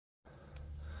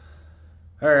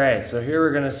All right, so here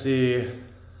we're gonna see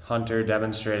Hunter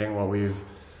demonstrating what we've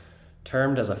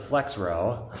termed as a flex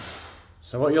row.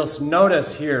 So what you'll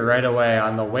notice here right away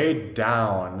on the way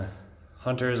down,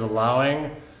 Hunter is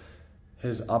allowing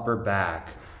his upper back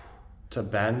to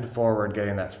bend forward,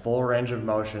 getting that full range of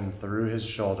motion through his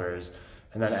shoulders.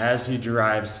 And then as he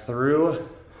drives through,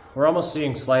 we're almost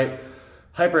seeing slight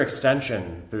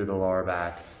hyperextension through the lower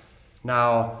back.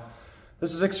 Now,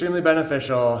 this is extremely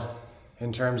beneficial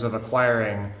in terms of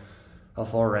acquiring a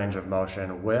full range of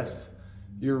motion with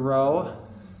your row.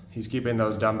 He's keeping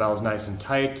those dumbbells nice and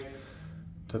tight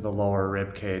to the lower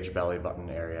rib cage, belly button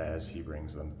area as he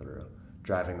brings them through.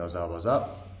 Driving those elbows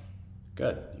up.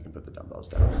 Good, you can put the dumbbells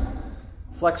down.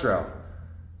 Flex row,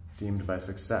 deemed by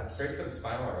success. Great for the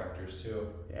spinal erectors too.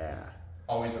 Yeah.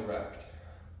 Always erect.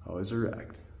 Always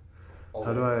erect. Always.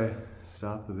 How do I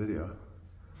stop the video?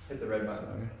 Hit the red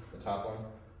button, the top one.